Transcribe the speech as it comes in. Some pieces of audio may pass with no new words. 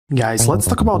Guys, let's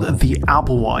talk about the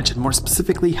Apple Watch and more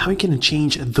specifically how you can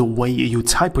change the way you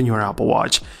type on your Apple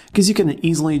Watch, because you can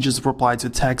easily just reply to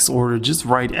text or just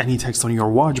write any text on your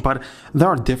watch, but there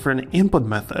are different input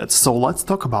methods, so let's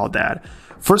talk about that.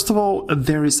 First of all,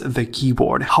 there is the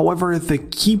keyboard. However, the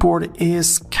keyboard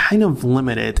is kind of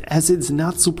limited as it's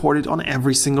not supported on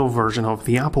every single version of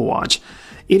the Apple Watch.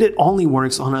 It only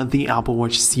works on the Apple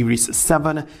Watch Series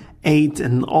 7, 8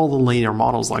 and all the later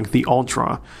models like the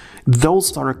Ultra.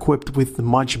 Those are equipped with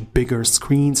much bigger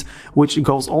screens, which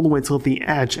goes all the way to the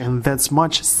edge, and that's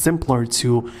much simpler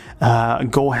to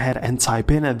go ahead and type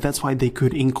in, and that's why they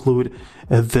could include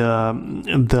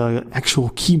the actual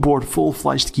keyboard,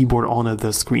 full-fledged keyboard on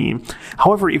the screen.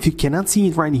 However, if you cannot see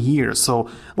it right here, so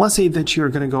let's say that you're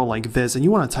gonna go like this and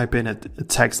you want to type in a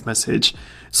text message,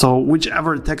 so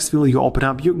whichever text field you open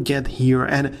up, you get here,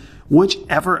 and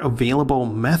whichever available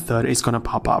method is going to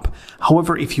pop up.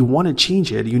 However, if you want to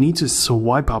change it, you need to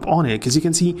swipe up on it, because you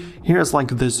can see here's like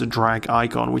this drag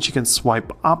icon which you can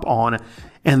swipe up on,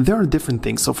 and there are different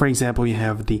things. So for example, you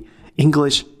have the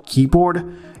English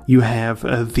keyboard, you have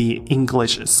the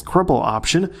English scribble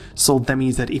option, so that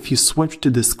means that if you switch to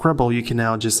the scribble, you can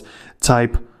now just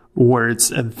type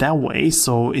words that way,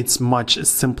 so it's much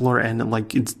simpler, and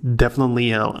like it's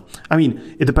definitely I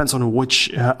mean, it depends on which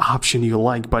option you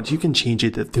like, but you can change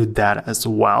it to that as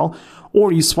well,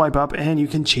 or you swipe up and you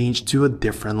can change to a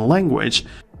different language.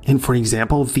 And for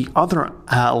example, the other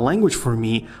language for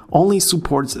me only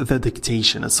supports the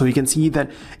dictation, so you can see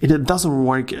that it doesn't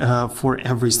work for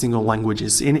every single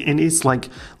languages, and it's like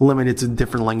limited to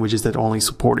different languages that only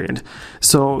support it.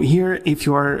 So here, if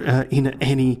you are in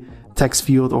any text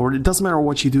field, or it doesn't matter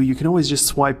what you do, you can always just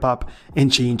swipe up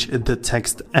and change the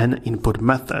text and input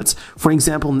methods. For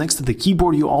example, next to the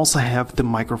keyboard, you also have the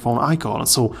microphone icon.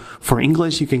 So for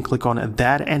English, you can click on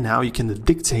that, and now you can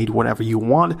dictate whatever you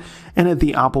want, and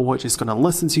the Apple Watch is going to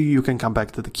listen to you. You can come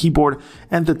back to the keyboard,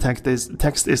 and the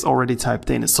text is already typed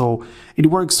in. So it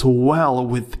works well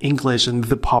with English and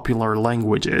the popular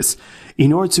languages.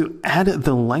 In order to add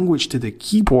the language to the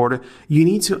keyboard, you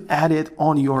need to add it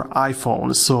on your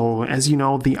iPhone. So as you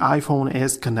know, the iPhone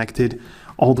is connected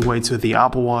all the way to the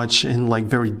Apple Watch, and like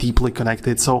very deeply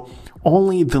connected. So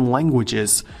only the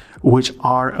languages which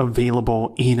are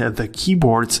available in the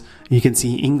keyboards, you can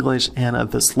see English and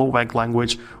the Slovak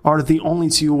language, are the only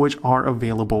two which are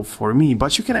available for me.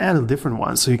 But you can add a different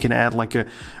one. So you can add like a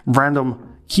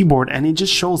random keyboard, and it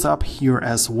just shows up here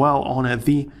as well on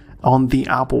the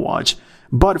Apple Watch.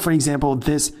 But for example,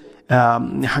 this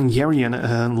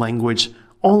Hungarian language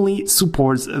only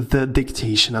supports the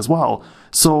dictation as well,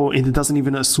 so it doesn't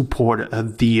even support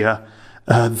the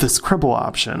scribble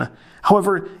option.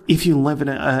 However, if you live in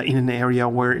an area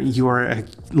where your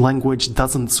language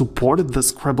doesn't support the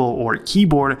scribble or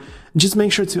keyboard, just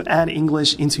make sure to add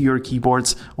English into your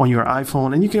keyboards on your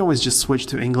iPhone, and you can always just switch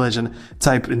to English and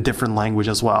type in different language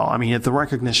as well. I mean, the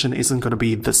recognition isn't going to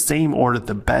be the same or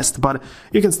the best, but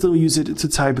you can still use it to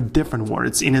type different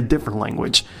words in a different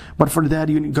language. But for that,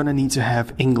 you're going to need to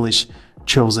have English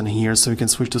chosen here, so you can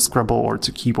switch to scribble or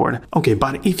to keyboard. Okay,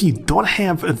 but if you don't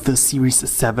have the Series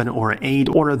 7 or 8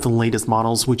 or the latest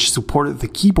models which support the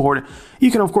keyboard,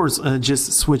 you can of course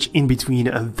just switch in between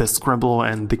the scribble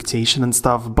and dictation and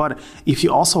stuff. But if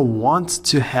you also want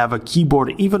to have a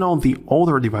keyboard even on the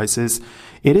older devices,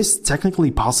 it is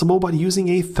technically possible by using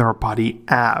a third-party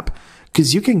app,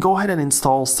 because you can go ahead and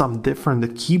install some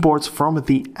different keyboards from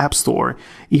the App Store.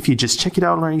 If you just check it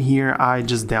out right here, I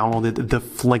just downloaded the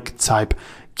Flick type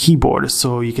keyboard.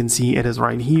 So you can see it is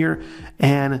right here,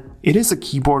 and it is a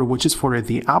keyboard which is for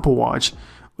the Apple Watch,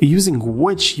 using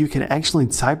which you can actually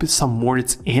type some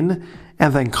words in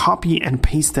and then copy and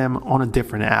paste them on a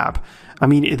different app. I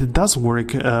mean, it does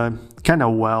work kind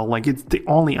of well. Like, it's the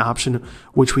only option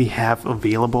which we have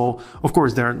available. Of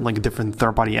course, there are like different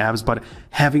third-party apps, but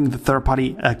having the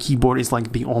third-party keyboard is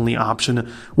like the only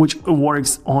option which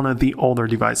works on the older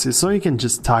devices. So you can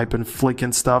just type and flick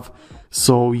and stuff.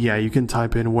 So yeah, you can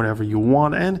type in whatever you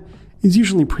want, and it's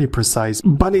usually pretty precise,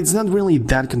 but it's not really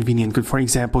that convenient. For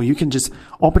example, you can just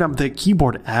open up the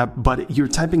keyboard app, but you're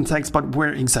typing text, but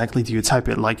where exactly do you type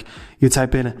it? Like, you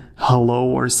type in hello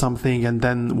or something, and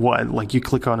then what? Like, you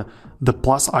click on the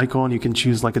plus icon, you can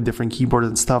choose like a different keyboard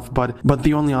and stuff, but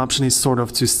the only option is sort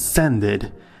of to send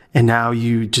it. And now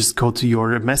you just go to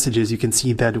your messages. You can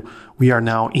see that we are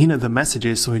now in the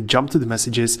messages. So you jump to the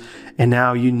messages, and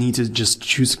now you need to just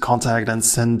choose contact and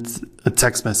send a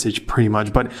text message pretty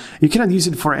much. But you cannot use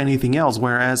it for anything else.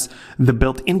 Whereas the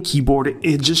built-in keyboard,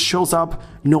 it just shows up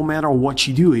no matter what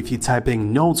you do. If you're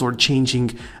typing notes or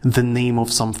changing the name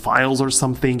of some files or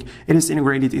something, it is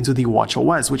integrated into the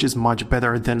watchOS, which is much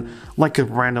better than like a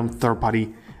random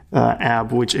third-party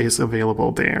app which is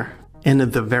available there. And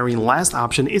the very last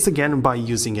option is again by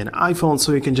using an iPhone.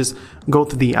 So you can just go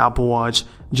to the Apple Watch,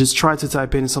 just try to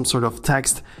type in some sort of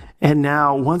text. And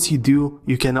now once you do,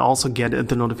 you can also get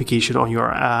the notification on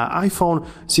your iPhone.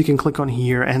 So you can click on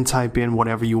here and type in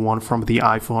whatever you want from the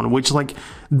iPhone, which like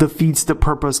defeats the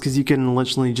purpose because you can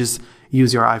literally just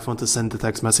use your iPhone to send the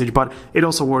text message, but it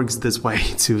also works this way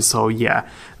too. So yeah,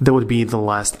 that would be the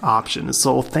last option.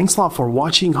 So thanks a lot for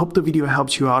watching. Hope the video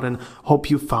helped you out and hope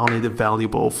you found it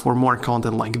valuable. For more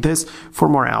content like this, for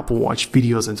more Apple Watch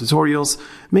videos and tutorials,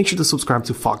 make sure to subscribe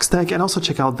to Foxtecc and also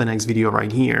check out the next video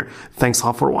right here. Thanks a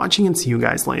lot for watching and see you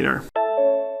guys later.